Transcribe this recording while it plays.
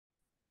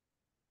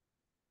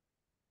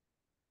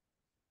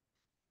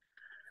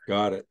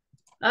Got it.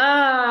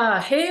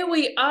 Here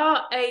we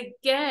are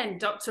again,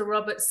 Dr.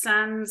 Robert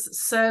Sands.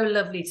 So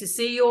lovely to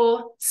see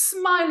your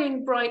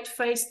smiling, bright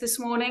face this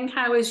morning.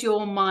 How is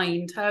your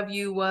mind?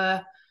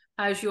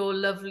 How's your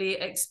lovely,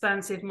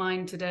 expansive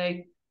mind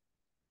today?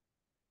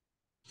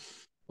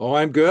 Oh,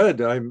 I'm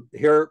good. I'm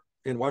here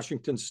in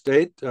Washington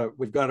State.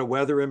 We've got a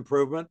weather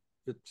improvement.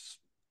 It's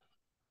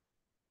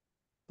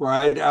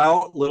bright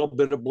out, a little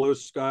bit of blue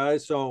sky.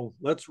 So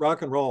let's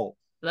rock and roll.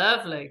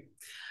 Lovely.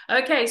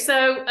 Okay,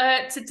 so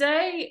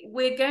today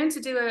we're going to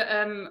do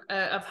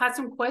I've had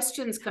some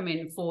questions come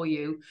in for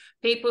you,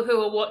 people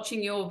who are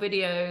watching your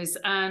videos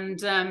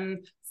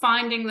and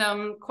finding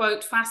them,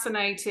 quote,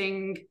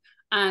 fascinating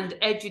and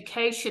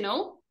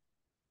educational.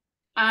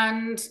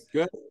 And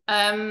Good.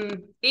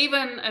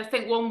 even I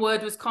think one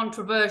word was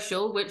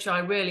controversial, which I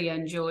really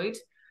enjoyed.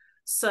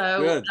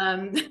 So,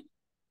 Good.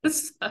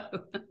 so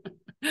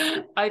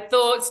I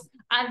thought,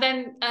 and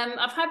then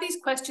I've had these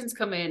questions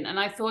come in, and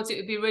I thought it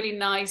would be really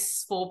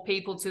nice for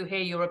people to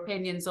hear your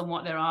opinions on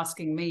what they're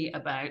asking me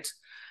about.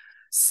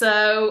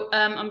 So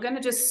I'm going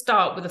to just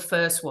start with the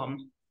first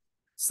one.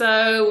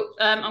 So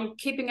I'm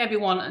keeping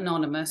everyone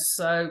anonymous.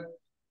 So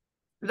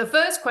the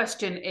first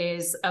question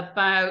is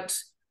about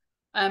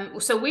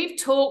so we've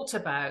talked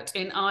about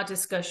in our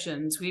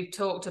discussions, we've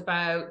talked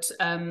about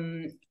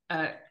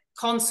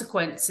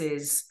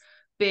consequences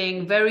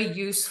being very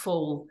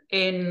useful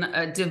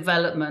in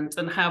development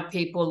and how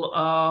people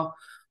are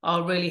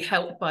really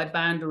helped by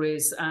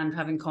boundaries and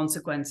having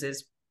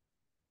consequences.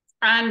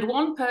 And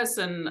one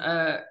person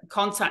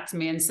contacted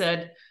me and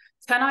said,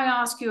 can I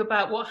ask you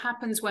about what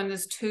happens when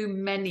there's too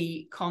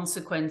many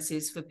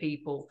consequences for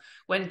people?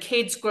 When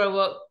kids grow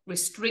up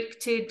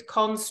restricted,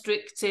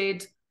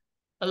 constricted,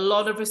 a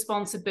lot of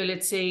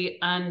responsibility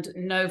and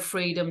no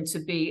freedom to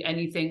be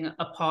anything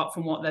apart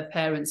from what their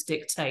parents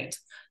dictate.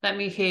 Let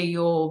me hear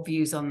your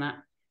views on that.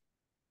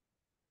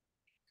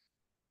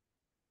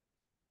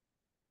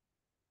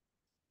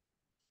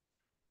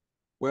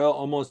 Well,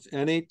 almost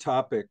any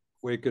topic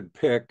we could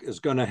pick is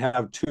going to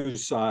have two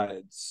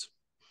sides.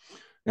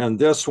 And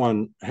this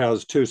one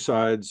has two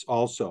sides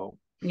also.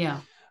 Yeah.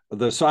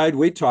 The side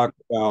we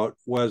talked about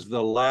was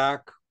the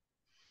lack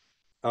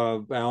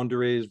of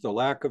boundaries, the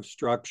lack of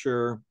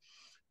structure,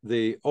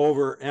 the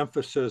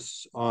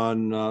overemphasis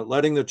on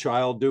letting the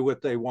child do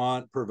what they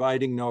want,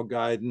 providing no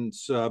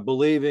guidance,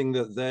 believing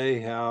that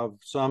they have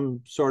some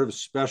sort of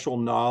special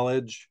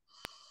knowledge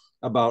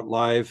about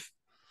life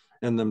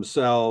and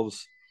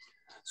themselves.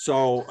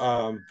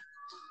 So,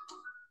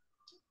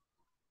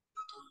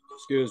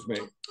 excuse me.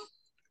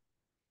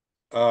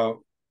 Uh,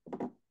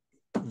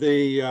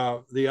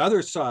 the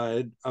other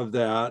side of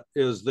that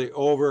is the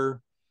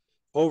over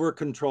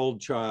controlled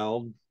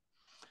child,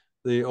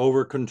 the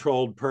over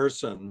controlled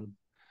person.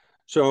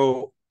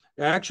 So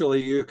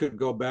actually, you could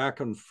go back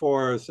and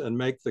forth and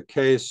make the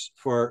case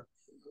for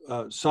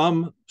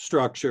some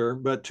structure,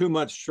 but too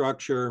much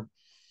structure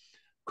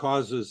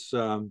causes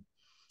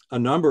a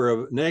number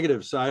of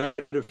negative side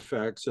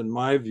effects, in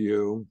my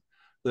view,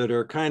 that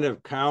are kind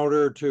of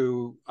counter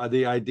to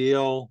the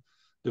ideal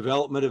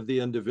development of the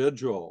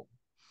individual.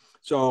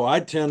 So I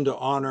tend to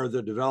honor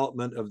the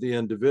development of the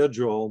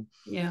individual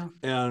Yeah.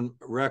 and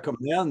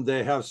recommend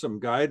they have some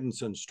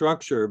guidance and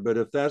structure. But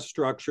if that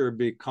structure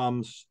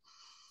becomes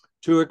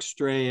too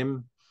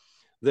extreme,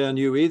 then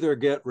you either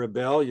get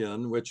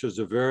rebellion, which is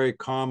a very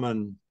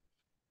common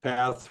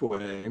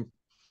pathway,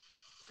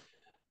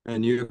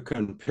 and you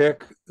can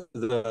pick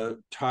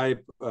the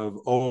type of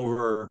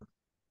over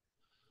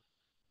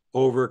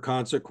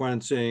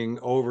consequencing,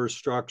 over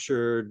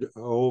structured,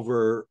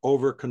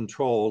 over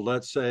controlled.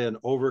 Let's say an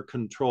over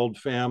controlled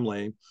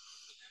family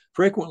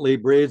frequently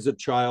breeds a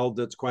child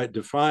that's quite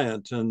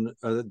defiant, and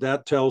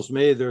that tells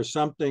me there's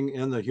something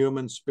in the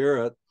human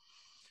spirit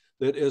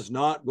that is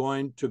not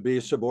going to be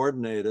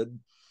subordinated,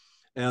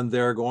 and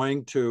they're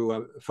going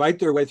to fight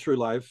their way through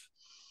life.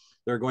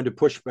 They're going to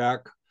push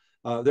back.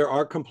 There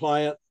are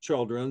compliant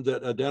children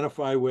that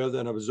identify with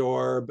and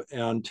absorb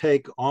and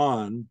take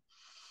on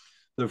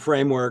the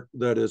framework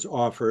that is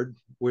offered.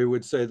 We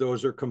would say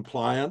those are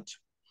compliant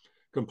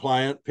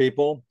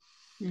people,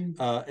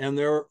 Mm. and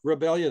they're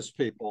rebellious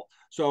people.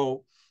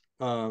 So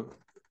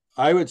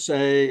I would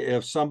say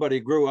if somebody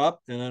grew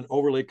up in an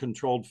overly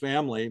controlled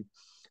family,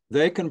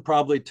 they can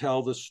probably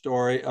tell the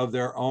story of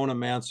their own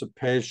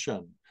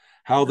emancipation,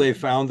 how they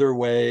found their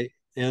way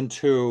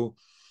into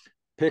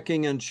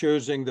picking and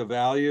choosing the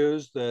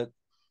values that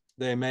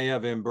they may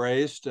have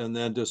embraced and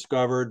then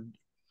discovered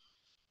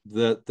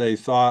that they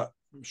thought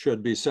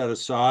should be set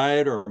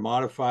aside or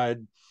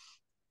modified.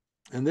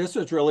 And this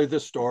is really the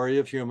story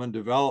of human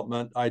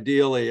development.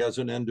 Ideally, as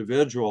an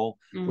individual,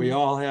 we Mm.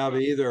 all have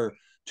either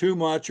too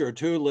much or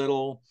too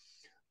little.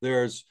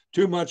 There's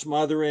too much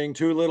mothering,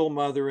 too little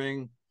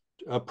mothering,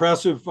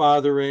 oppressive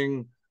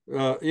fathering.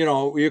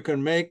 You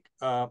can make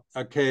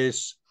a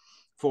case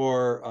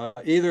for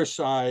either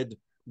side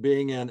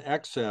being in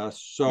excess.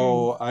 Mm.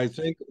 So I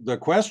think the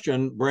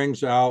question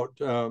brings out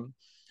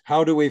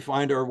how do we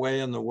find our way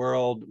in the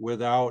world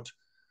without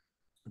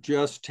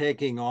just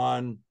taking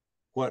on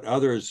what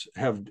others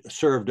have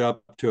served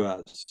up to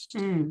us.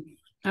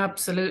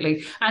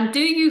 Absolutely. And do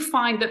you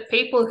find that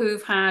people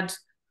who've had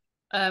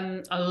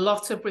a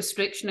lot of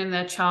restriction in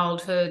their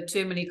childhood,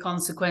 too many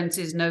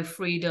consequences, no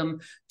freedom,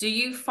 do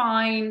you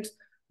find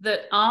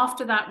that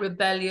after that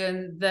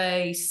rebellion,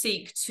 they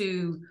seek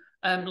to,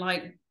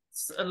 like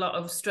a lot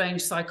of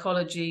strange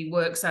psychology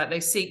works out, they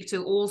seek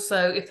to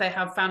also, if they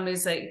have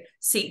families, they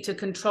seek to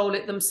control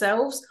it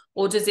themselves?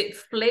 Or does it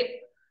flip,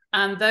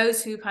 and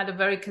those who've had a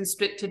very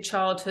constricted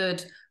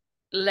childhood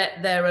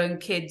let their own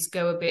kids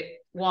go a bit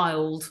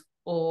wild?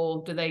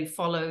 Or do they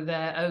follow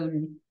their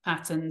own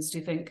patterns, do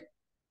you think?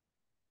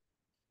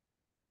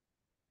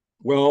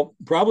 Well,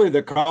 probably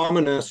the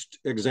commonest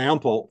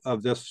example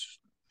of this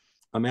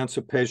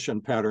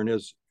emancipation pattern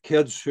is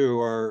kids who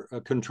are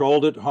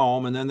controlled at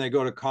home, and then they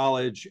go to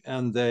college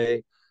and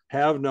they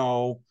have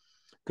no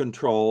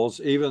controls,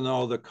 even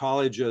though the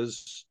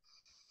colleges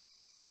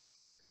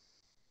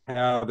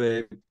have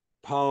a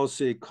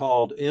policy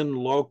called in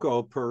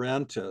loco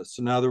parentis.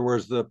 In other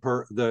words,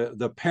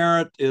 the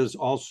parent is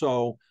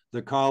also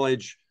the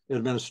college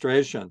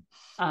administration,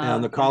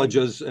 and the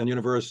colleges and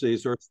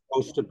universities are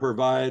supposed to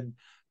provide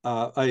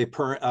a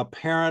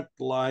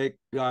parent-like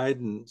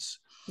guidance.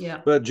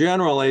 Yeah. But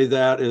generally,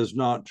 that is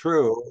not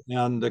true,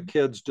 and the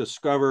kids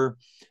discover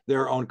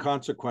their own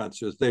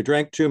consequences. They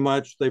drink too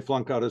much, they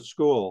flunk out of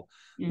school.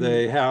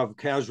 They have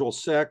casual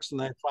sex, and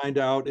they find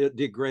out it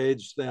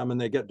degrades them, and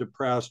they get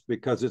depressed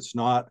because it's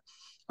not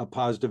a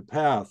positive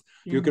path.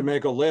 You can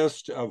make a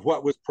list of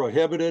what was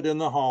prohibited in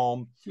the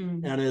home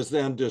and is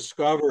then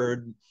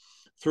discovered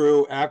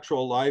through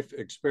actual life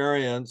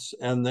experience,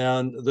 and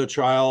then the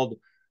child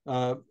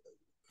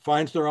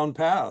finds their own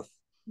path.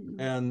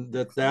 And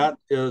that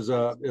is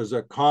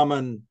a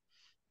common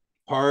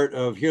part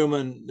of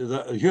human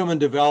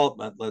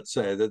development. Let's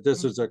say that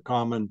this is a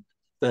common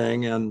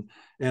thing, and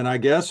I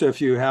guess if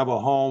you have a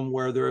home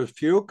where there are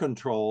few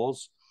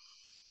controls,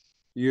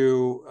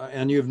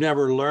 you've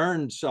never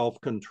learned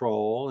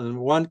self-control, and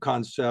one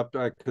concept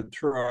I could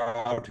throw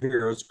out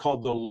here is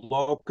called the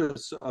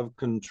locus of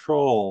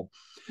control.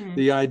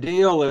 The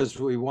ideal is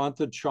we want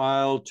the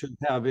child to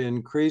have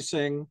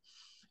increasing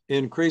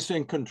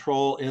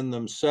control in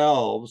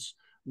themselves,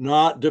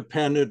 not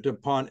dependent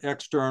upon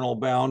external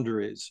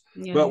boundaries.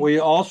 But we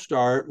all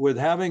start with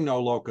having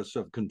no locus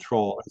of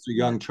control as a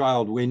young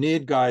child. We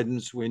need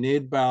guidance, we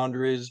need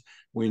boundaries,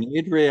 we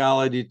need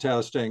reality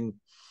testing.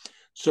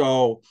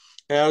 So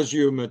as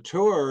you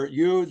mature,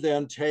 you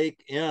then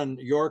take in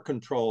your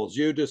controls.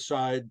 You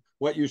decide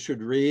what you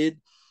should read.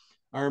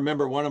 I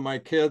remember one of my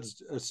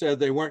kids said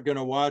they weren't going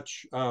to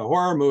watch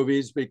horror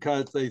movies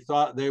because they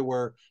thought they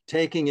were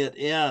taking it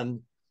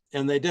in,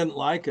 and they didn't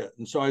like it.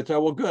 And so I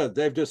thought, well, good,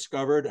 they've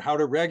discovered how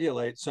to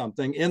regulate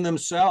something in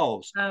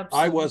themselves. Absolutely.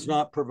 I was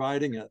not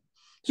providing it.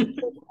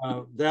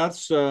 So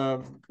that's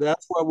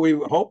what we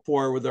hope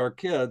for with our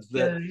kids,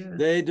 that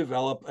they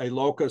develop a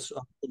locus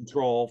of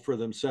control for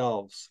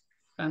themselves.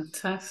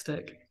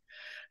 Fantastic.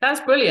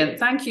 That's brilliant.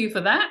 Thank you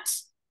for that.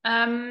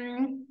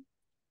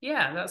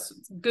 Yeah, that's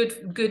good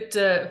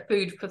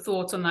food for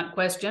thought on that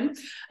question.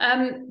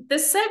 The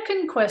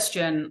second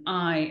question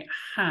I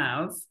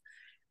have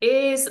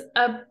is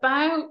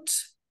about,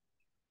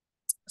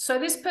 so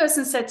this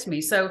person said to me,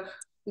 so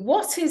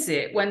what is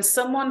it when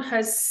someone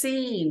has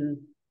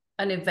seen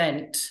an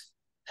event,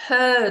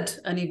 heard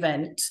an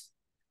event,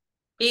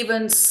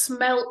 even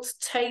smelt,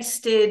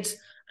 tasted,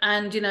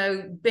 and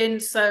been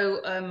so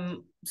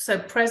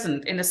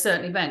present in a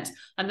certain event,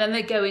 and then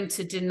they go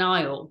into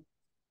denial,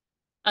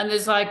 and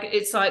it's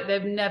like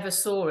they've never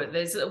saw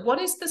it? What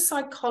is the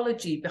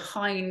psychology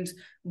behind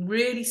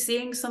really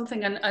seeing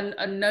something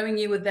and knowing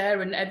you were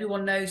there and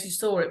everyone knows you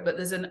saw it, but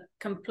there's a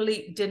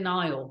complete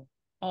denial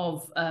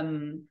of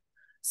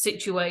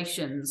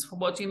situations?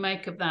 What do you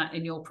make of that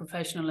in your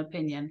professional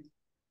opinion?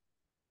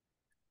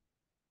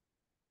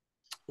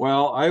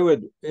 Well, I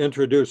would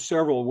introduce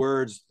several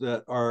words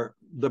that are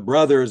the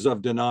brothers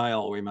of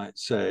denial, we might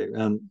say.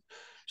 And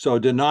so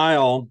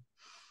denial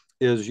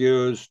is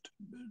used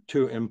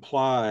to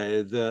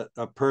imply that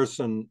a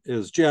person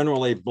is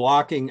generally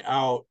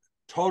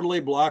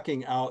totally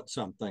blocking out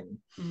something.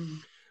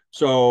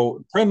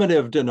 So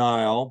primitive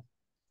denial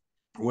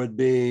would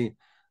be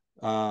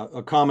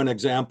a common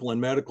example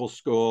in medical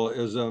school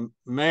is a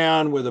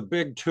man with a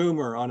big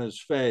tumor on his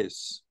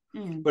face,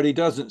 but he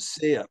doesn't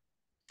see it.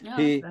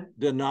 He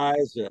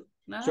denies it.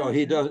 So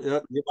he does.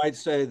 You might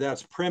say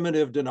that's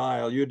primitive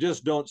denial. You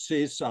just don't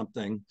see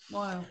something.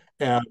 Wow.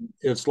 And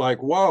it's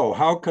like, whoa,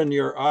 how can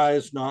your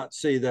eyes not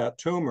see that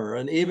tumor?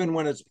 And even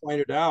when it's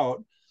pointed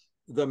out,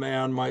 the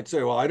man might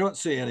say, well, I don't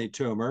see any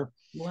tumor.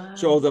 Wow.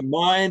 So the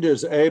mind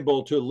is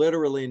able to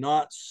literally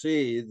not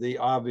see the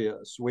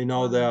obvious. We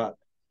know that.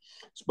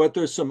 But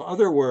there's some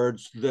other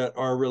words that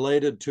are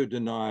related to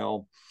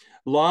denial.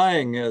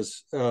 Lying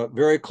is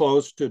very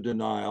close to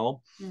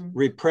denial.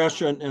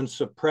 Repression and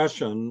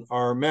suppression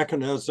are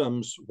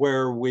mechanisms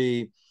where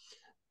we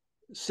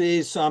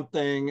see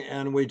something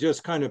and we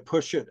just kind of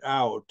push it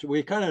out.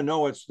 We kind of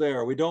know it's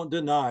there. We don't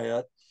deny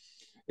it.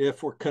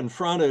 if we're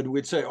confronted,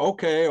 we'd say,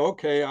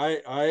 okay,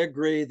 I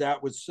agree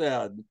that was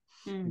said.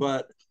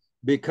 But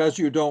because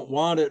you don't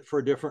want it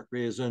for different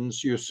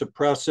reasons, you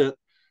suppress it,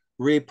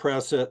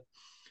 repress it.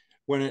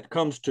 When it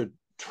comes to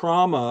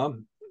trauma,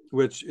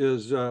 which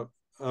is a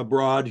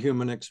broad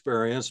human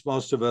experience,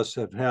 most of us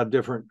have had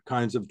different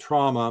kinds of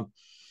trauma.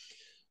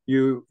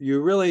 You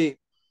really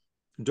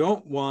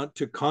don't want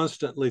to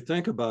constantly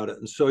think about it,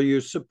 and so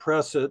you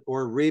suppress it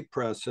or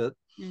repress it.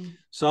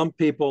 Some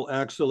people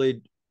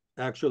actually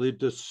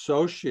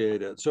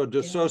dissociate it. So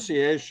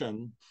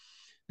dissociation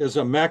is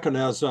a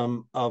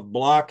mechanism of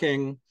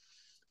blocking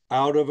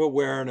out of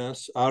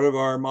awareness, out of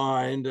our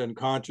mind and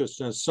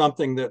consciousness,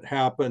 something that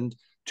happened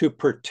to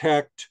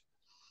protect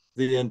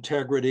the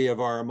integrity of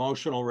our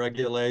emotional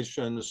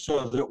regulation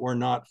so that we're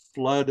not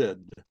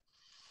flooded.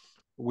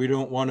 We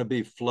don't want to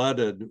be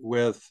flooded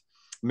with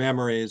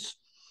memories.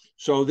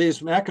 So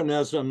these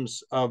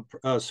mechanisms of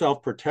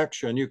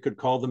self-protection, you could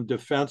call them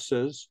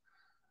defenses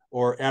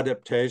or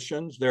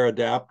adaptations. They're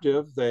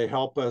adaptive. They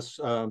help us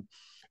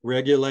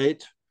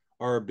regulate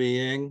our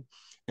being.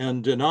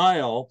 And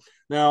denial.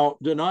 Now,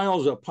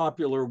 denial is a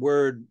popular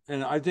word,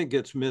 and I think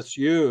it's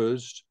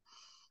misused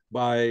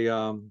by,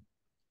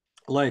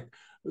 like,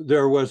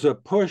 there was a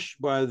push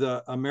by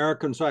the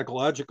American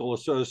Psychological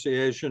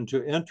Association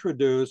to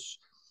introduce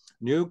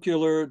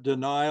nuclear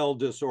denial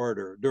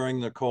disorder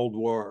during the Cold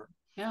War.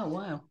 Oh,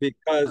 wow.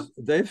 Because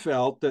they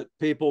felt that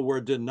people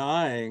were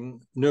denying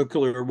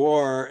nuclear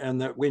war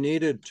and that we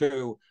needed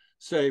to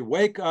say,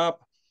 wake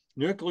up,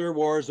 nuclear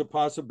war is a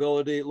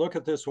possibility. Look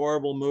at this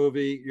horrible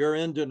movie. You're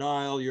in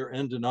denial. You're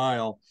in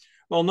denial.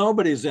 Well,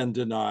 nobody's in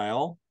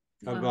denial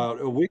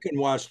about, we can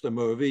watch the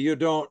movie. You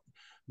don't,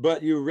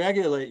 but you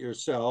regulate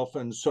yourself.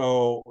 And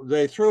so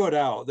they threw it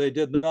out. They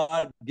did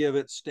not give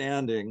it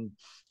standing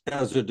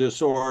as a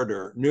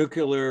disorder,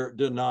 nuclear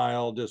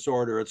denial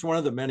disorder. It's one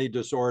of the many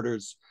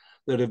disorders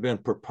that have been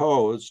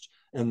proposed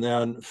and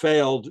then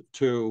failed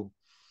to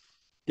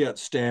get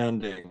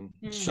standing.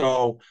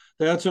 So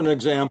that's an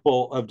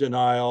example of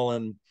denial,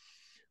 and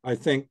I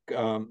think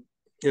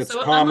it's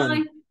so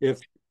common.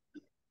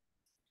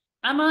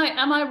 Am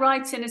I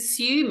right in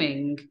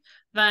assuming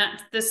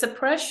that the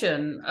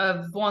suppression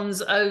of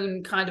one's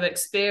own kind of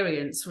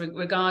experience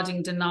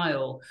regarding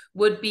denial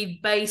would be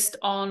based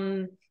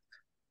on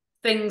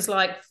things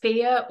like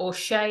fear or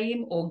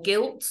shame or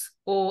guilt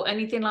or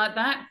anything like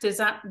that? Is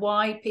that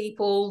why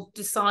people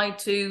decide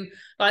to,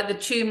 like the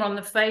tumor on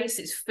the face,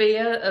 it's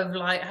fear of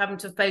like having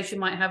to face, you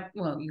might have,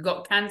 well, you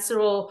got cancer,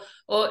 or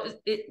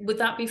would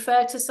that be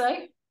fair to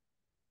say?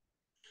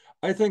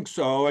 I think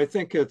so. I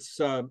think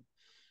it's,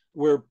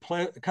 we're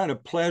kind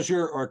of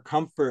pleasure or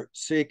comfort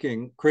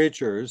seeking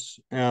creatures.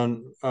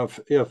 And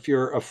if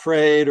you're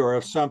afraid or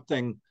if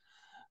something,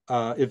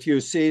 if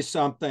you see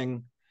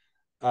something,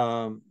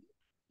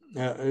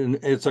 and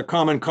it's a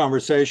common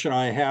conversation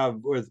I have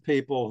with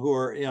people who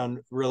are in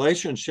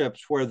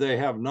relationships where they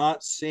have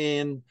not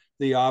seen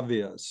the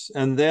obvious.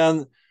 And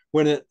then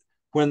when it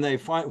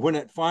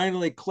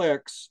finally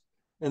clicks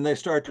and they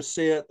start to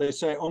see it, they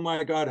say, oh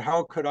my God,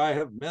 how could I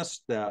have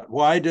missed that?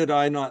 Why did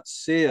I not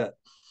see it?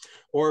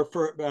 Or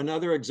for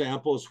another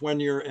example is when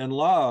you're in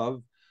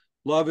love,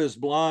 love is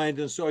blind.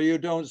 And so you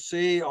don't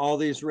see all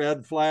these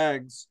red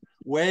flags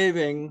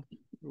waving,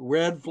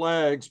 red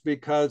flags,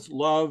 because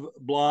love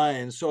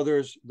blinds. So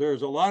there's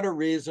a lot of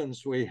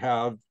reasons we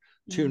have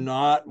to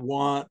not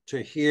want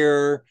to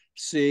hear,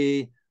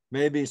 see,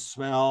 maybe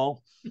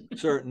smell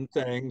certain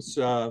things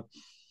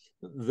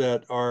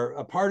that are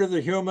a part of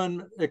the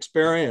human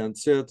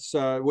experience. It's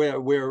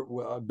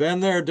we're been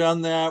there,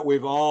 done that.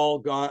 We've all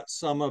got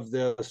some of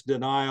this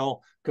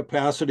denial,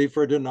 capacity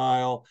for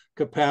denial,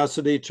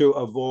 capacity to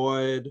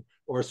avoid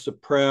or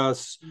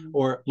suppress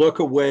or look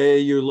away.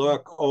 You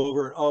look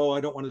over and, oh,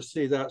 I don't want to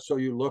see that. So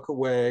you look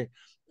away,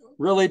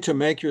 really to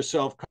make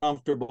yourself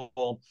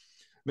comfortable.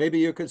 Maybe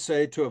you could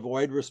say to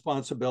avoid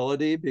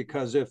responsibility,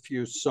 because if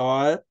you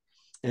saw it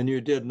and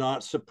you did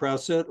not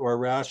suppress it or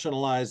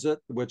rationalize it,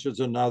 which is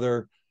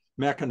another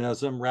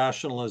mechanism,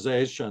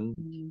 rationalization,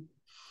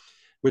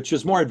 which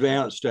is more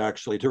advanced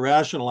actually. To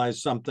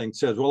rationalize something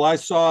says, well, I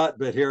saw it,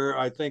 but here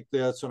I think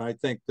this and I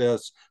think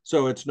this,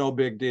 so it's no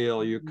big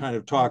deal. You kind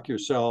of talk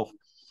yourself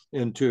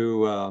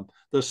into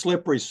the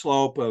slippery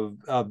slope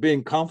of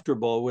being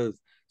comfortable with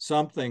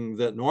something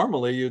that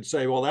normally you'd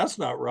say, well, that's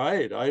not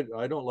right.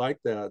 I don't like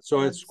that.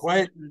 So it's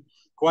quite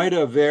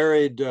a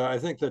varied, I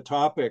think the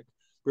topic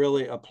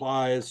really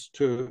applies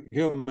to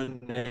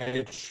human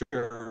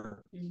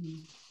nature.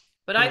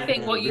 But I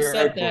think what you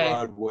said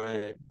there,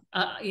 way.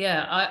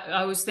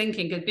 I was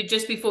thinking,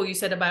 just before you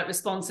said about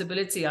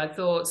responsibility, I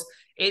thought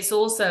it's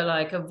also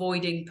like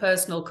avoiding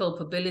personal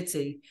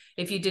culpability.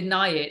 If you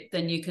deny it,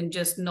 then you can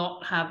just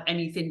not have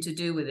anything to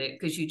do with it,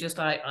 because you just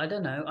like, I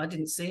don't know, I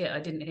didn't see it, I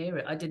didn't hear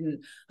it, I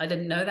didn't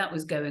know that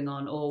was going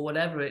on, or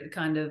whatever. It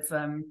kind of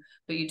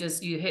but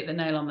you hit the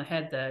nail on the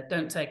head there.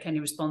 Don't take any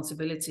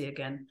responsibility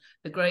again.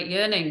 The great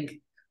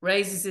yearning.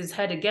 raises his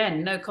head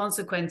again. No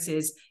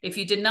consequences. If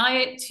you deny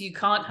it, you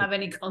can't have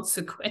any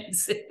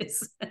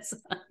consequences.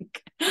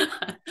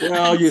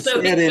 Well, And you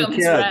so see it it in comes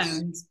kids.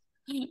 round.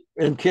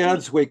 In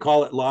kids, we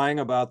call it lying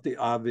about the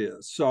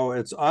obvious. So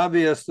it's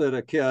obvious that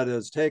a kid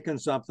has taken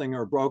something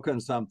or broken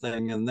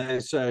something, and they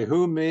say,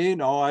 "Who, me?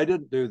 No, I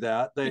didn't do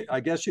that." I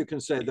guess you can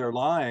say they're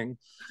lying,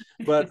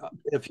 but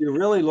if you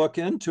really look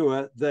into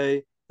it,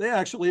 they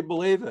actually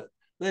believe it.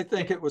 They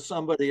think it was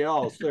somebody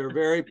else. They're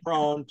very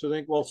prone to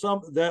think, well,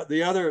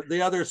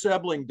 the other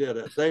sibling did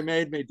it. They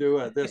made me do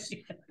it. This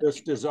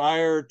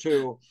desire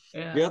to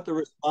Yeah, get the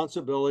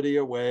responsibility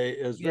away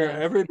is very, yeah.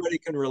 everybody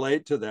can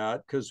relate to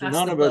that because That's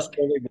none the of us book.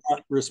 really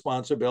want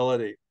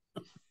responsibility.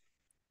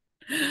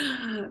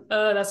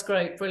 Oh, that's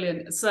great.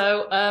 Brilliant.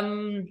 So,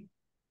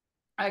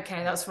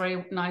 okay, that's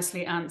very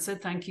nicely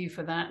answered. Thank you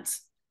for that.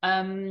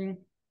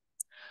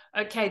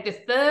 Okay, the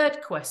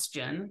third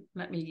question,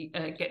 let me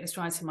get this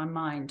right in my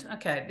mind.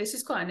 Okay, this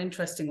is quite an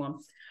interesting one.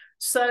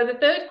 So the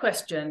third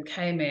question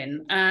came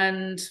in,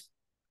 and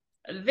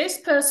this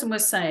person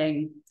was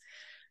saying,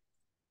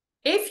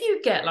 if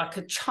you get like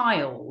a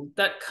child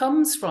that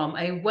comes from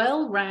a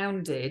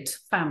well-rounded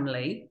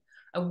family,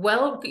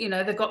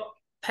 they've got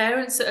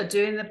parents that are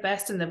doing the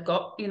best and they've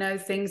got,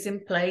 things in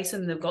place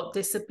and they've got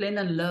discipline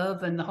and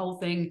love and the whole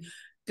thing,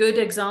 good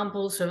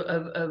examples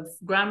of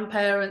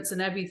grandparents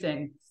and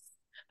everything.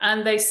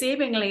 And they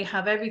seemingly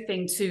have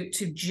everything to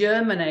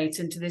germinate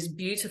into this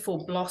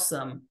beautiful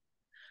blossom,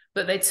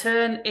 but they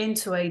turn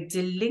into a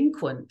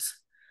delinquent,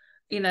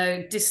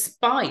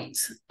 despite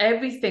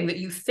everything that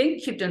you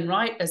think you've done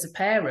right as a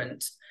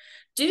parent.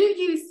 Do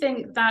you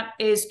think that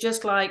is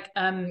just like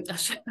I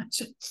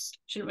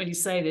shouldn't really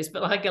say this,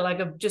 but like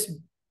a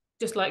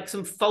just like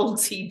some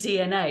faulty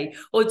DNA?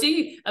 Or do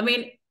you, I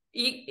mean,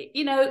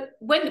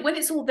 when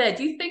it's all there,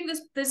 do you think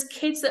there's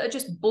kids that are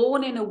just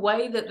born in a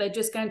way that they're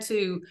just going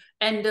to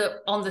end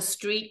up on the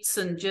streets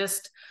and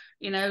just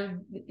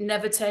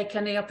never take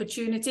any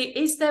opportunity?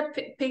 Is there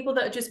people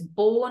that are just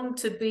born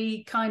to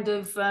be kind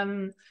of their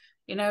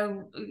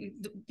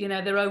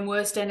own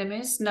worst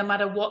enemies, no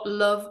matter what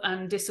love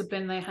and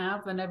discipline they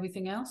have and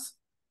everything else?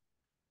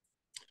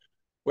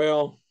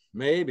 Well,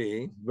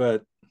 maybe,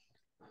 but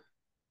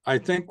I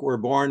think we're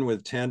born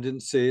with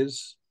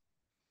tendencies,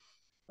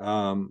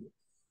 um,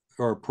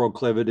 or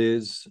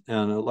proclivities,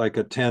 and like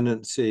a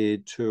tendency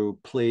to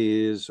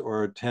please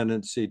or a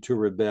tendency to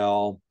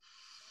rebel.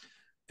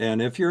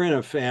 And if you're in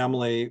a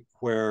family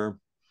where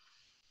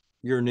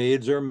your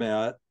needs are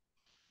met,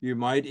 you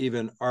might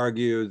even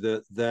argue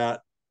that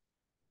that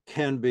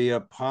can be a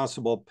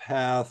possible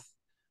path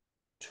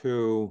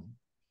to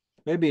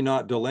maybe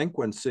not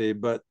delinquency,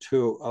 but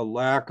to a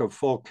lack of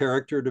full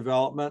character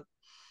development.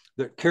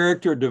 That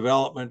character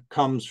development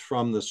comes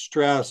from the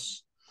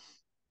stress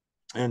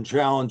and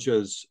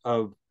challenges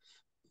of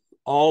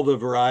all the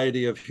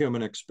variety of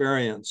human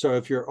experience. So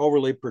if you're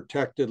overly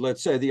protected,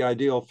 let's say the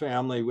ideal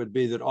family would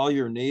be that all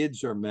your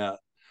needs are met.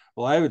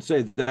 Well, I would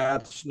say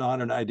that's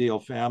not an ideal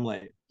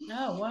family.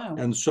 Oh, wow.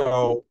 And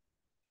so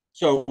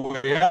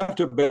we have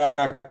to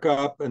back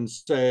up and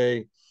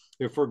say,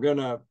 if we're going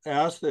to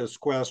ask this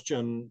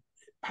question,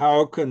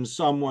 how can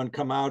someone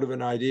come out of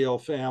an ideal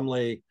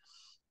family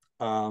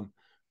um,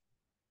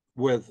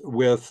 with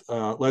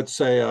let's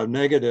say a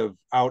negative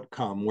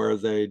outcome where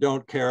they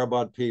don't care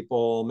about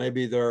people?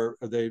 Maybe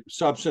they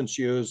substance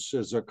use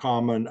is a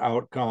common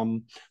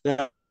outcome.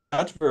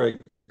 That's very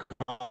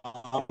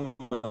common,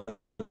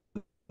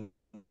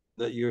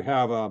 that you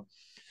have a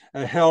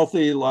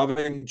healthy,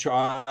 loving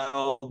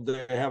child.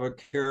 They have a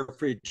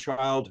carefree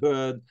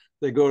childhood.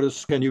 They go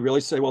to, can you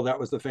really say, well, that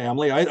was the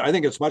family? I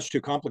think it's much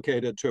too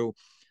complicated to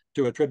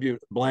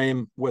attribute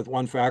blame with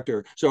one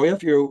factor. So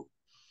if you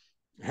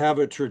have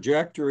a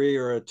trajectory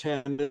or a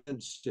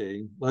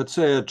tendency, let's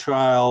say a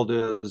child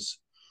is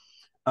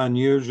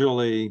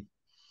unusually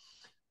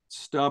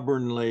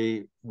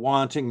stubbornly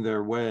wanting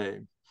their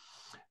way,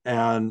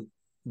 and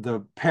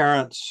the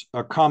parents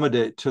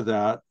accommodate to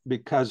that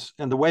because,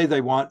 and the way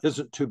they want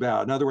isn't too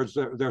bad. In other words,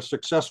 they're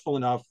successful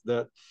enough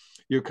that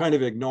you kind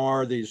of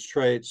ignore these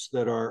traits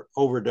that are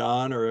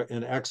overdone or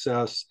in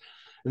excess.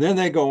 And then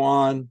they go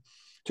on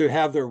to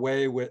have their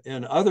way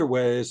in other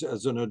ways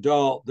as an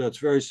adult that's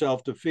very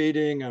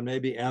self-defeating and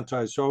maybe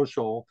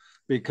antisocial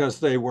because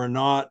they were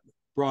not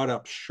brought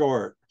up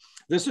short.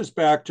 This is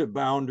back to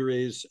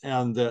boundaries,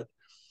 and that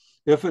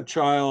if a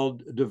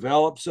child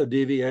develops a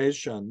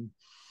deviation,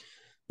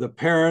 the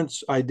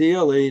parents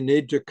ideally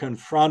need to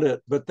confront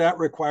it, but that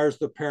requires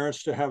the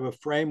parents to have a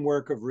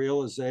framework of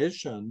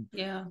realization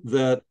Yeah.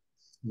 that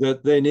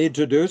they need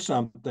to do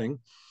something.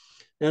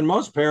 And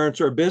most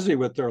parents are busy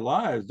with their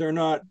lives. They're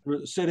not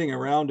sitting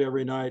around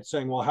every night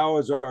saying, well, how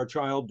is our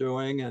child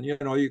doing? And, you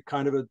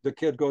kind of, the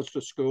kid goes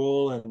to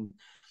school and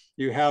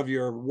you have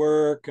your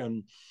work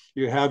and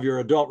you have your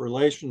adult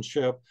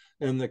relationship,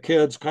 and the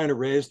kids kind of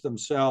raise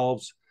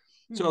themselves.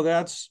 So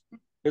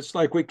it's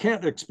like we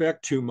can't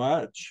expect too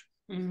much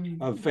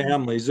of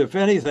families. If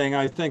anything,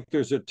 I think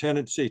there's a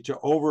tendency to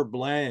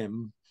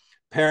overblame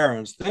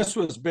parents. This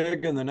was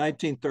big in the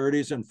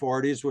 1930s and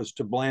 40s, was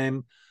to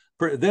blame.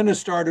 Then it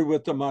started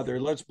with the mother.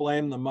 Let's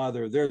blame the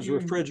mother. There's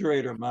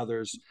refrigerator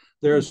mothers.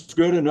 There's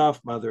good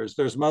enough mothers.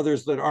 There's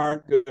mothers that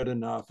aren't good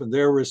enough, and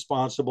they're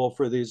responsible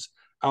for these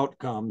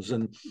outcomes.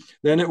 And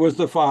then it was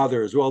the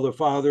fathers. Well, the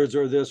fathers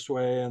are this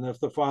way, and if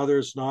the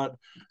father's not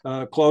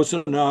close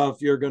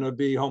enough, you're going to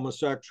be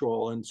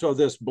homosexual. And so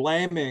this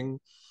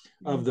blaming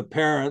of the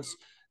parents.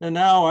 And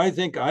now I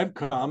think I've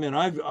come, and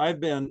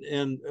I've been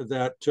in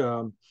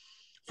that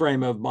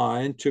frame of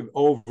mind to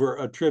over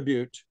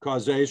attribute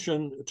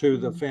causation to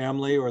the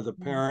family or the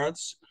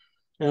parents.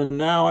 And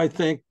now I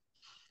think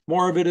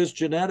more of it is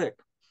genetic.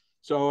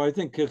 So I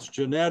think it's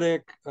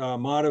genetic,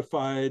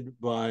 modified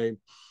by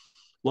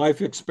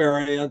life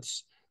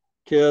experience.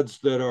 Kids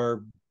that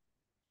are,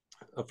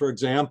 for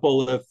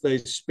example, if they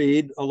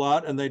speed a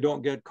lot and they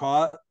don't get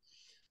caught,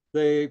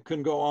 they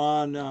can go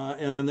on,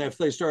 and if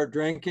they start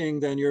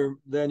drinking, then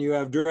you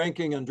have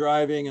drinking and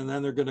driving, and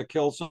then they're going to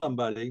kill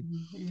somebody.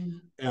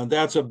 And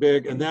that's a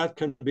big, and that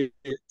can be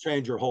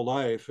change your whole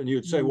life. And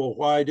you'd say, well,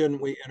 why didn't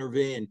we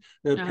intervene?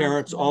 The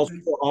parents also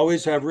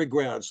always have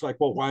regrets, like,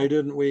 well, why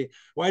didn't we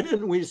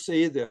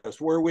see this?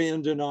 Were we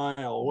in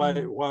denial?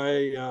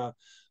 Why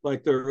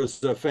like there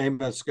was a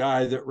famous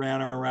guy that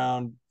ran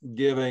around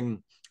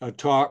giving a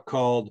talk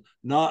called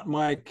 "Not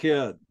My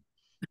Kid."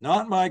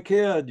 Not my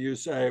kid, you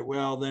say.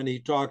 Well, then he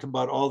talked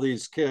about all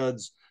these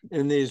kids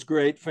in these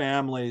great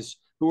families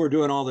who were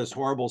doing all this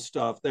horrible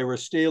stuff. They were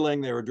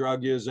stealing, they were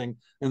drug using,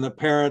 and the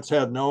parents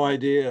had no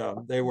idea.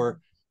 They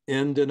were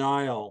in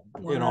denial,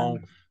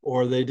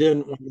 or they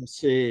didn't want to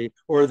see,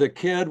 or the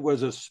kid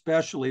was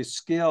especially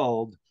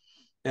skilled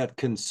at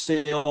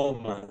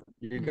concealment.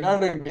 You got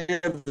to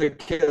give the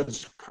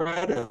kids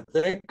credit.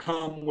 They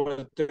come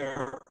with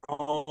their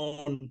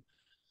own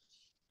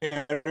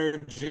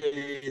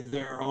energy,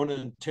 their own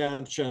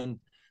intention.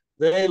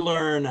 They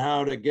learn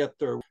how to get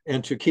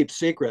and to keep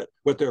secret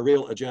what their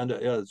real agenda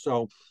is.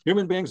 So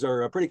human beings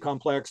are pretty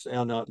complex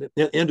and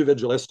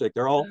individualistic.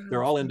 They're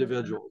all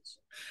individuals.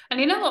 And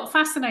you know what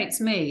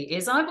fascinates me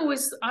is I've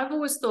always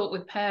thought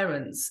with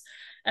parents,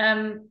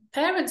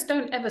 parents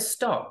don't ever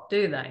stop,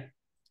 do they?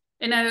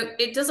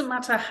 It doesn't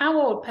matter how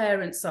old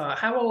parents are,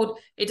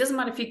 it doesn't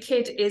matter if your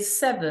kid is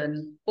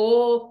 7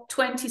 or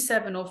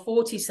 27 or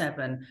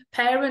 47,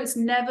 parents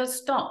never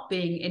stop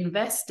being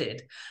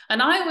invested.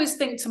 And I always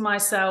think to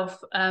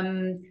myself,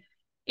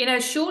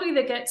 surely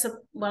they get to,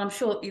 well, I'm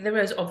sure there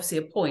is obviously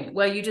a point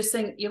where you just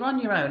think you're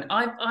on your own.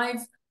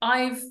 I've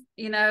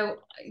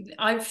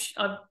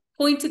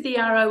pointed the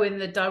arrow in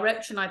the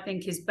direction I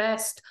think is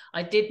best.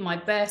 I did my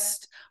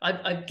best.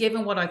 I've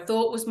given what I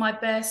thought was my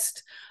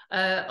best.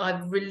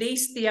 I've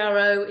released the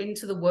arrow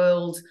into the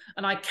world,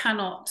 and I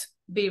cannot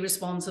be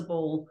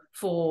responsible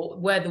for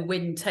where the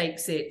wind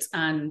takes it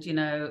and,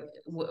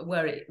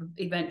 where it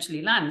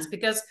eventually lands,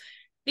 because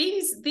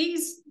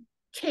these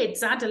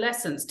kids,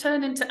 adolescents,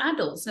 turn into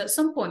adults. And at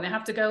some point they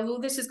have to go, well,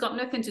 this has got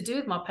nothing to do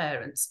with my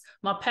parents.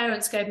 My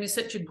parents gave me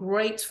such a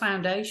great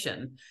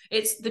foundation.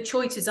 It's the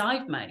choices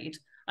I've made,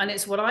 and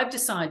it's what I've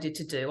decided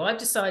to do. I've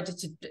decided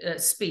to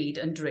speed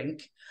and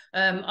drink.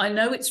 I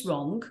know it's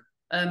wrong.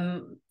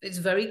 It's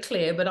very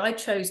clear, but I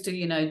chose to,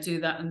 do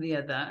that and the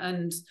other.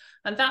 And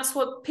that's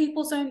what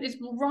people don't, is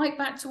right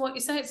back to what you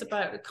say. It's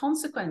about the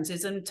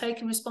consequences and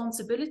taking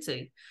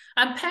responsibility.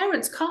 And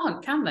parents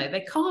can't, can they?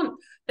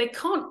 They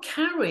can't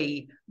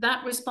carry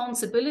that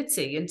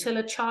responsibility until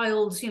a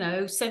child's,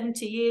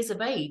 70 years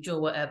of age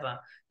or whatever.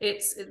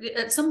 It's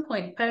at some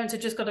point, parents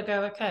have just got to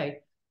go, okay,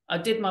 I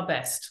did my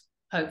best.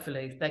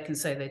 Hopefully they can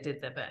say they did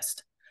their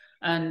best.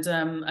 And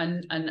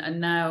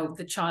now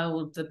the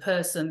child, the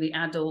person, the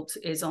adult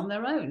is on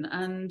their own,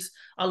 and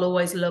I'll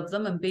always love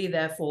them and be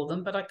there for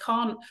them, but I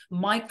can't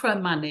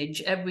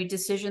micromanage every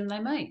decision they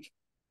make.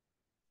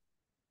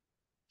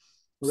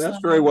 Well,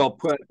 that's very well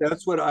put.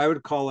 That's what I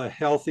would call a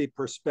healthy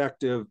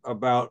perspective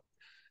about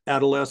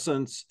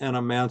adolescence and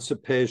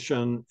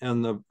emancipation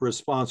and the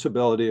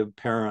responsibility of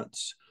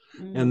parents.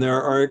 And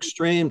there are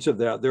extremes of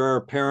that. There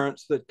are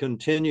parents that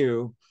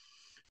continue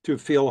to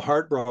feel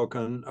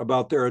heartbroken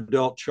about their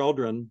adult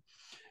children,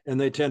 and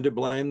they tend to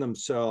blame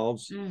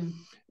themselves.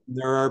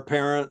 There are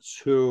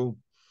parents who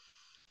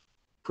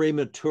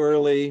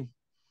prematurely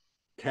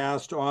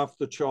cast off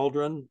the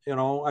children.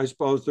 I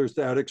suppose there's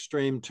that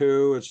extreme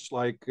too. It's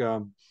like,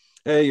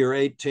 hey, you're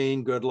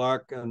 18, good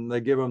luck, and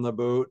they give them the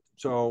boot.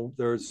 So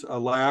there's a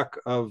lack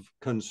of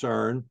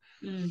concern.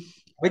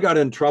 I got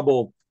in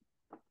trouble.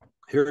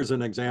 Here's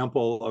an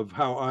example of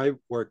how I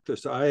worked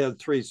this. I had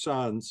 3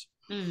 sons.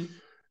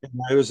 And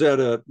I was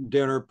at a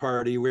dinner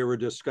party. We were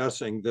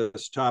discussing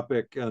this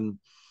topic, and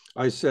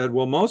I said,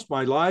 well, most of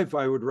my life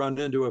I would run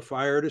into a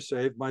fire to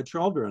save my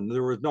children.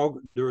 There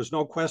was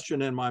no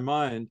question in my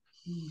mind.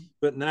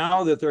 But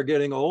now that they're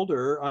getting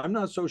older, I'm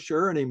not so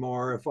sure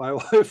anymore if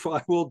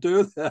I will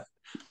do that.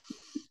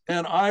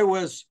 And I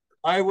was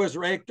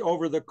raked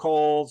over the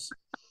coals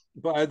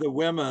by the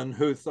women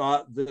who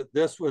thought that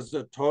this was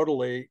a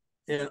totally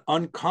an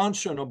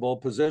unconscionable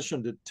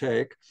position to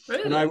take.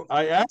 And Really?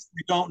 I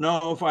actually don't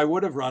know if I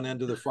would have run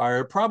into the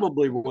fire.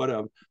 Probably would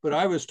have, but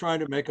I was trying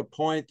to make a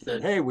point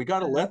that, hey, we got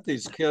to let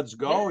these kids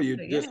go. Yeah, You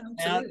yeah, just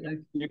can't,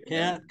 absolutely. you Yeah.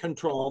 can't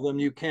control them.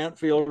 You can't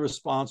feel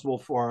responsible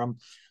for them.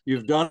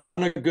 You've done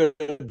a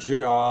good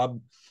job.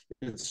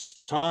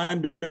 It's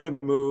time to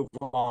move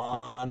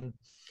on.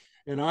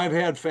 And I've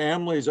had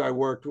families I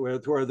worked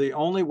with where the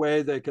only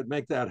way they could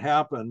make that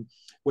happen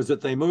was that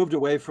they moved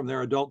away from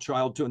their adult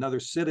child to another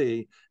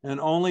city, and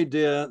only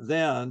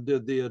then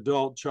did the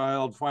adult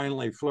child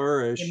finally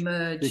flourish,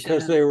 Emerge.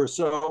 because Yeah. they were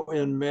so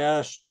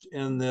enmeshed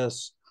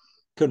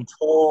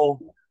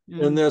control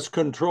in Mm. this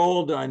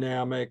control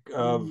dynamic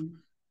Mm.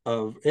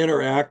 of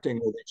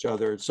interacting with each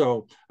other.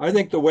 So I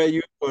think the way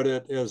you put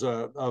it is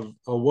a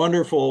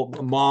wonderful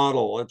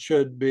model. It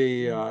should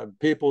be, Mm.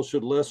 people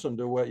should listen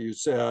to what you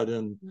said,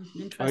 and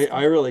I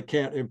Interesting. really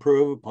can't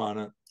improve upon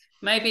it.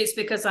 Maybe it's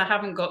because I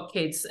haven't got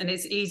kids and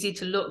it's easy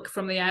to look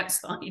from the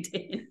outside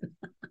in.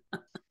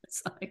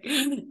 It's like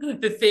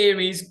the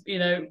theory's,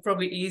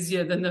 probably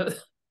easier than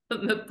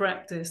the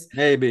practice.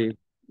 Maybe.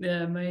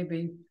 Yeah,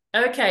 maybe.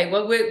 Okay,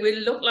 well, we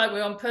look like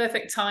we're on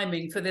perfect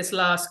timing for this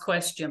last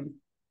question.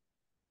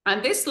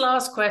 And this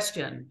last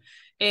question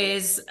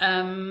is,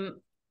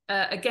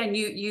 again,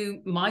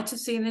 you might have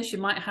seen this, you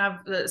might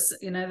have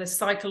the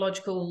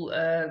psychological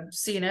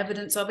seen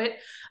evidence of it.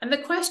 And the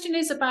question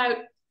is about,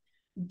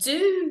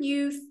 do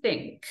you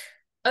think,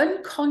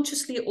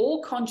 unconsciously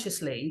or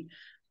consciously,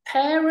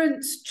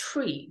 parents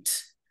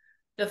treat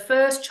the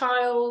first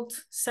child,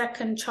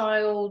 second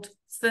child,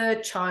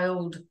 third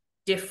child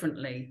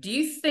differently? Do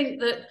you think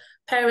that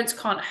parents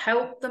can't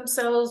help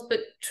themselves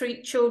but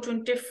treat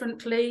children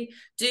differently?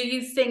 Do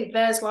you think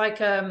there's like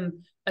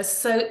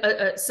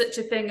such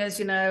a thing as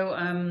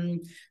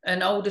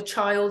an older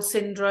child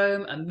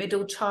syndrome, a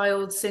middle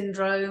child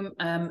syndrome,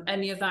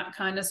 any of that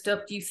kind of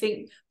stuff? Do you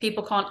think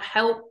people can't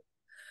help,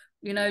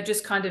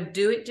 just kind of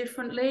do it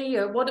differently?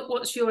 Or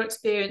what's your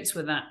experience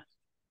with that?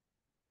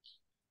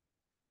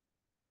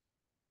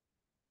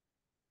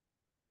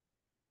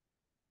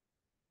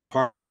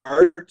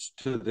 Parts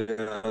to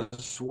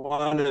this.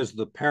 One is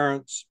the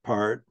parents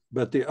part,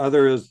 but the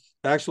other is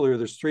actually,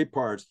 there's three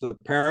parts: the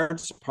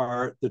parents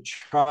part, the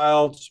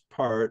child's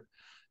part,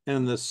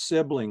 and the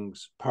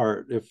siblings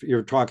part, if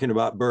you're talking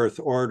about birth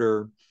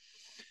order.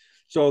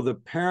 So the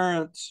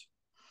parents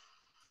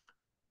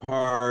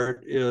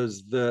part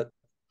is that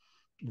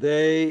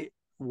they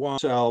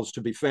want themselves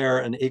to be fair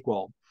and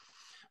equal.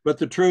 But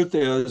the truth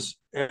is,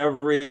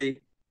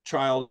 every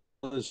child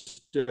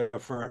is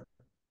different,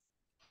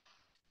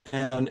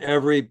 and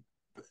every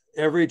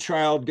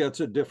child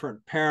gets a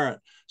different parent.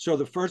 So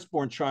the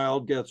firstborn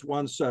child gets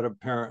one set of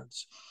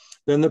parents.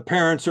 Then the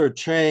parents are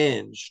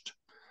changed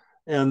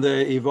and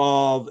they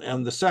evolve,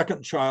 and the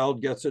second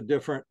child gets a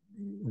different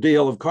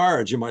deal of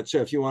cards. You might say,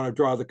 if you want to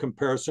draw the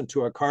comparison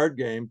to a card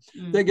game,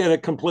 they get a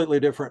completely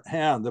different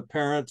hand. The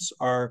parents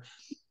are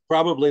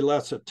probably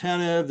less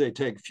attentive. They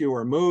take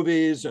fewer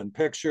movies and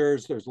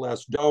pictures. There's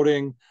less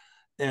doting.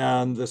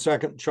 And the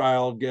second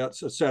child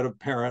gets a set of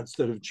parents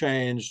that have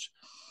changed.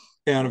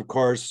 And of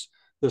course,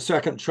 the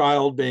second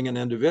child, being an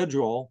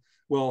individual,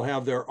 will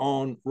have their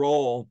own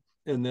role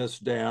in this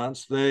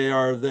dance. They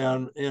are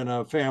then in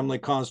a family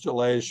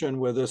constellation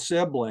with a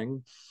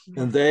sibling,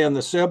 and they and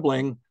the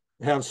sibling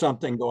have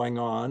something going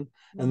on.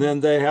 And then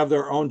they have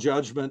their own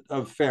judgment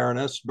of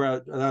fairness.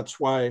 But that's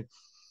why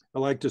I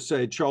like to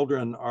say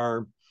children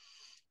are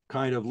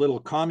kind of little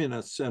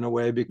communists in a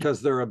way,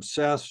 because they're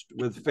obsessed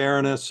with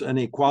fairness and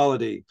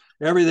equality.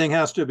 Everything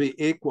has to be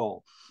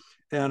equal.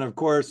 And of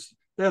course,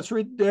 that's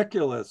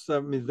ridiculous. I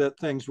mean, that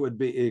things would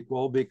be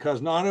equal,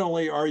 because not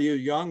only are you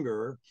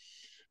younger,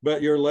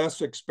 but you're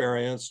less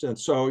experienced. And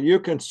so you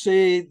can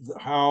see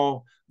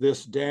how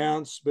this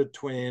dance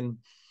between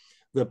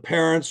the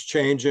parents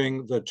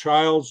changing, the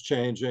child's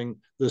changing,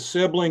 the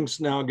siblings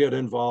now get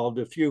involved.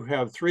 If you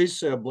have three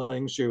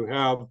siblings, you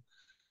have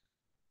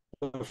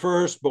the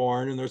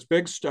firstborn, and there's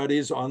big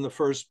studies on the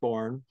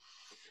firstborn.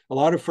 A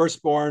lot of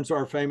firstborns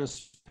are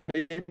famous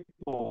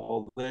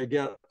people. They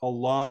get a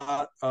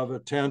lot of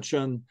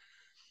attention,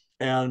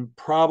 and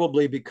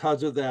probably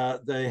because of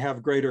that, they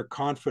have greater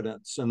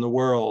confidence in the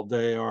world.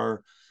 They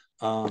are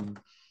kind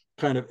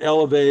of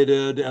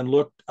elevated and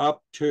looked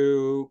up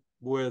to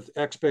with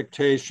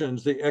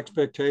expectations. The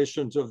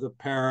expectations of the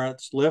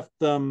parents lift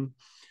them.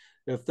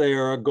 If they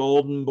are a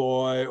golden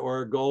boy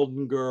or a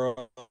golden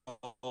girl,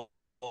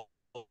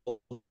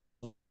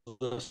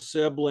 the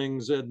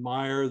siblings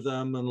admire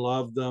them and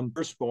love them.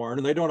 Firstborn,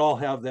 and they don't all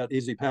have that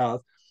easy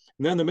path.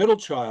 And then the middle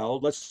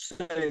child, let's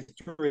say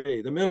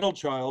three, the middle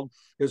child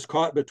is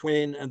caught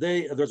between, and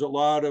there's a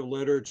lot of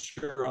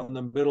literature on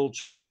the middle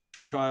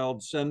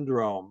child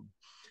syndrome.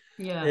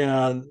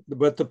 Yeah.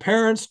 But the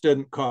parents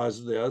didn't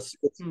cause this.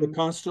 It's the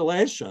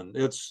constellation.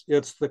 It's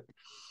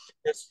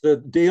the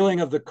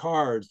dealing of the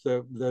cards.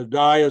 The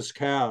die is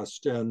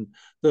cast. And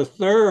the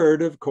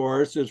third, of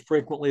course, is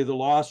frequently the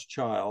lost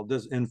child.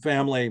 In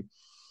family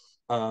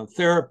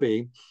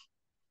therapy,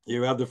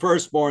 you have the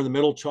firstborn, the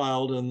middle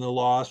child, and the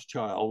lost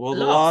child. Well,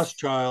 the lost Lost.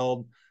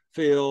 child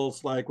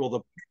feels like,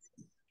 well,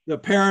 the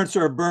parents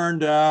are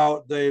burned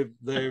out. They've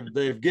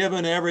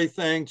given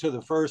everything to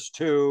the first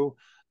two.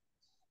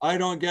 I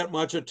don't get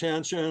much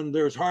attention.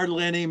 There's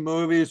hardly any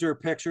movies or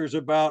pictures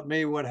about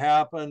me, what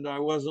happened. I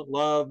wasn't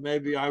loved.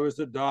 Maybe I was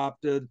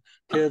adopted.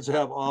 Kids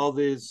have all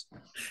these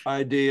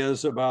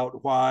ideas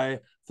about why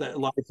that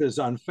life is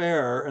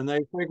unfair. And they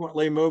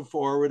frequently move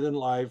forward in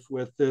life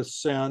with this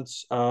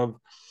sense of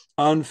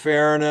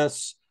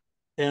unfairness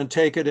and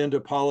take it into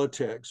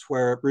politics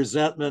where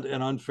resentment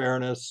and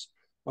unfairness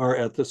are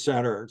at the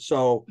center.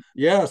 So,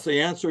 yes,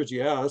 the answer is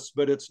yes,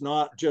 but it's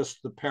not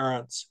just the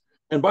parents.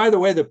 And by the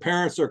way, the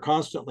parents are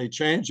constantly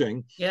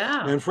changing.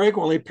 Yeah. And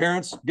frequently,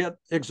 parents get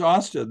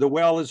exhausted. The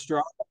well is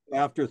dry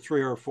after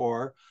 3 or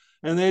 4,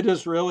 and they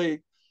just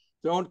really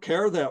don't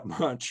care that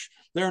much.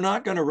 They're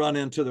not going to run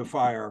into the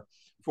fire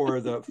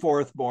for the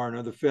fourth born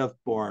or the fifth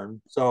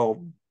born.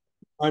 So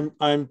I'm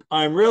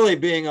really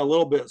being a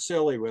little bit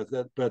silly with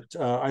it, but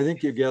I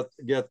think you get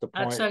the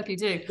I point totally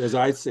do. as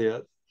I see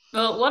it.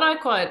 Well, what I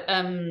quite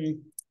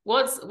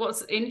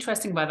what's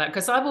interesting about that,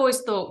 because I've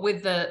always thought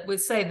with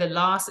say the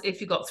last, if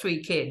you've got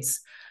 3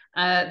 kids,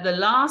 the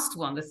last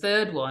one, the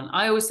third one,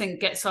 I always think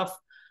gets off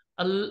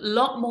a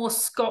lot more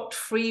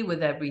scot-free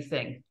with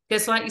everything.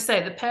 Because like you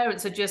say, the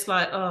parents are just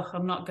like, oh,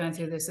 I'm not going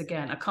through this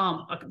again. I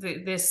can't,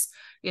 this,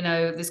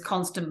 this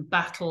constant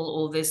battle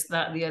or this,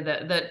 that, the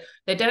other, that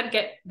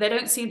they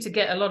don't seem to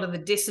get a lot of the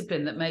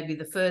discipline that maybe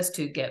the first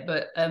two get.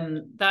 But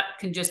that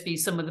can just be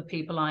some of the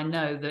people I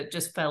know that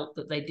just felt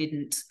that they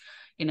didn't,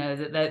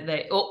 that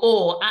they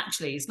or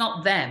actually it's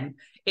not them.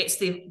 It's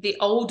the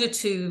older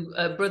two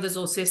brothers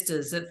or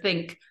sisters that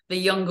think the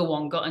younger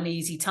one got an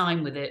easy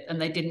time with it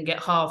and they didn't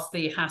get half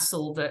the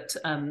hassle that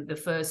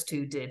the first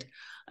two did.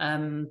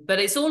 But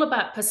it's all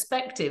about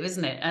perspective,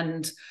 isn't it?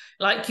 And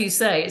like you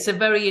say, it's a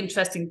very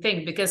interesting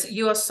thing because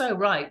you are so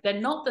right.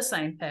 They're not the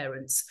same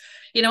parents.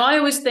 I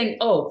always think,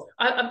 oh,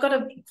 I've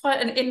got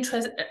quite an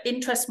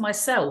interest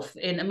myself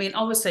in,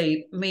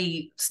 obviously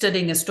me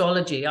studying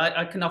astrology,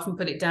 I can often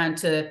put it down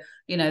to,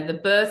 the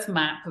birth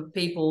map of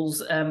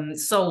people's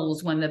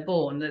souls when they're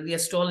born, the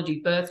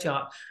astrology birth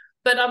chart.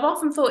 But I've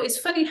often thought it's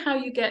funny how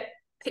you get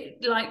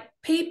like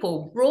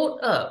people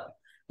brought up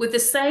with the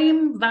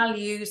same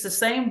values, the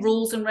same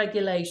rules and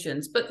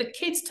regulations, but the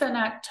kids turn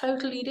out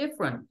totally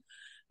different.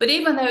 But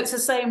even though it's the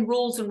same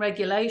rules and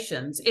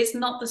regulations, it's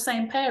not the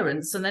same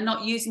parents and they're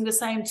not using the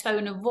same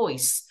tone of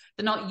voice.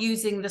 They're not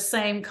using the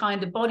same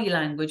kind of body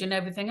language and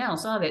everything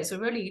else, are they? It's a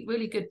really,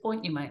 really good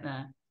point you make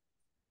there.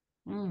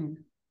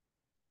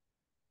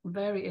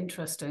 Very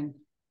interesting.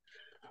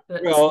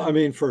 But,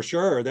 well, for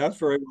sure, that's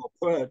very well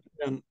put.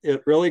 And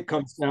it really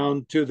comes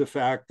down to the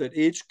fact that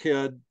each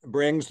kid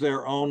brings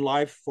their own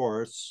life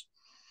force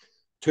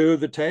to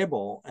the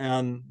table,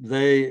 and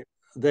they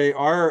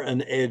are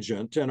an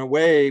agent. In a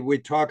way, we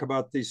talk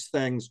about these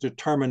things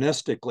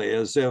deterministically,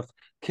 as if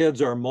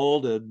kids are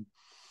molded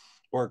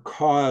or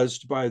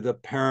caused by the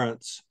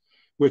parents,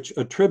 which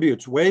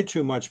attributes way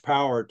too much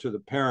power to the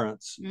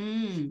parents.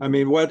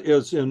 What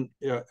is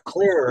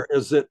clear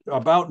is that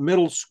about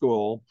middle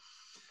school,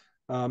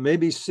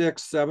 maybe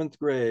 6th, 7th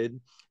grade,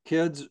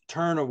 kids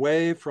turn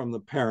away from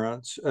the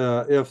parents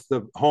if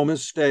the home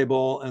is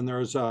stable and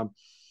there's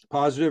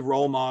positive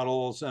role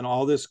models and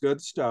all this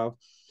good stuff.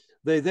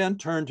 They then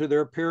turn to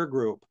their peer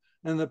group,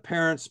 and the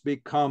parents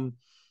become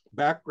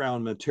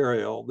background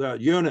material, the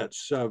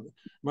units.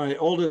 My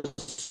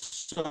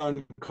oldest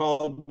son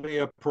called me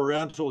a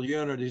parental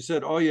unit. He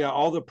said, oh yeah,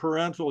 all the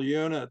parental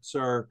units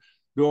are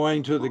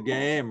going to the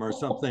game or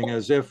something,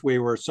 as if we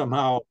were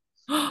somehow.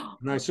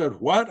 And I said,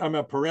 what? I'm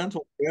a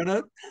parental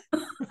unit?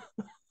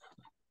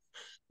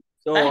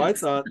 So Thanks. I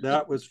thought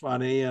that was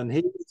funny.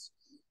 And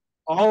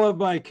all of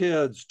my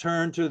kids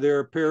turned to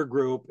their peer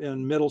group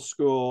in middle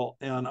school,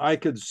 and I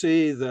could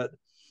see that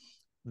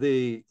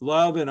the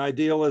love and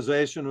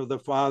idealization of the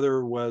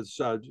father was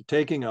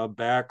taking a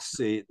back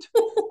seat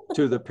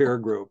to the peer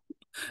group.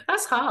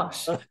 That's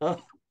harsh.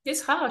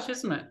 It's harsh,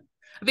 isn't it?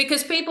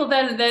 Because people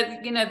then,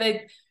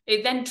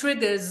 it then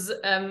triggers,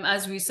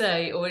 as we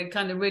say, or it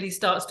kind of really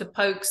starts to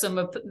poke some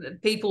of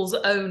people's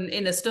own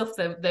inner stuff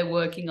they're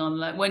working on.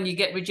 Like when you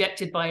get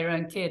rejected by your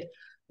own kid,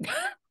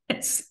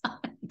 it's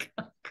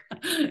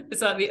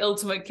like the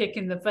ultimate kick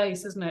in the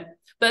face, isn't it?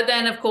 But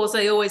then, of course,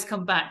 they always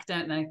come back,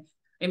 don't they?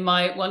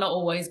 Well, not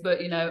always, but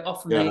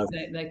often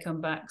they come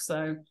back.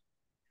 So,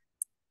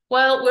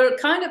 well, we're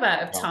kind of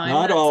out of time.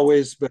 Not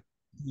always, but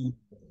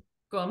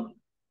go on.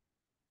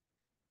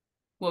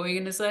 What were you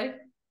going to say?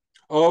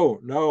 Oh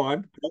no,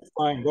 that's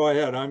fine. Go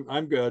ahead.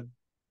 I'm good.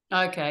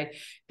 Okay,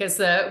 because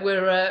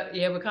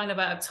we're kind of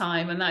out of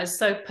time, and that is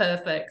so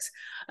perfect.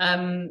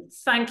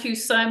 Thank you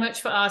so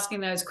much for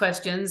asking those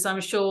questions. I'm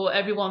sure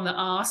everyone that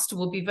asked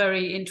will be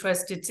very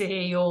interested to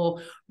hear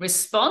your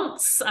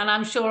response, and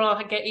I'm sure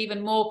I'll get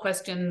even more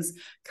questions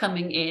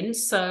coming in.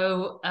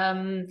 So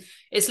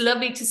it's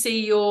lovely to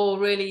see you're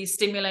really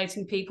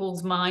stimulating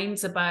people's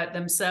minds about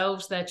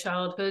themselves, their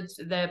childhood,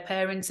 their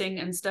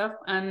parenting and stuff.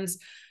 And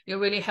you're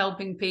really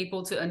helping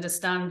people to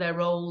understand their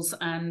roles.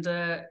 And,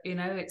 you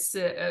know, it's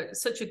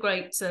such a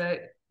great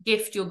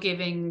gift you're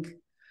giving,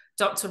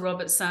 Dr.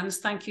 Robert Sands.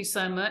 Thank you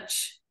so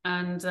much.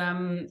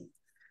 And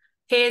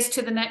here's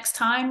to the next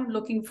time.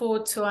 Looking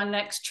forward to our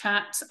next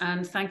chat.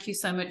 And thank you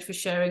so much for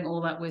sharing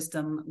all that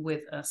wisdom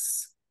with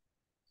us.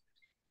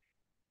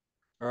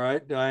 All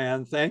right,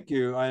 Diane, thank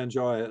you. I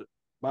enjoy it.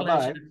 Bye-bye.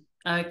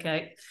 Pleasure.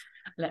 Okay.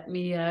 Let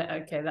me,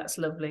 okay, that's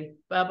lovely.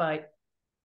 Bye-bye.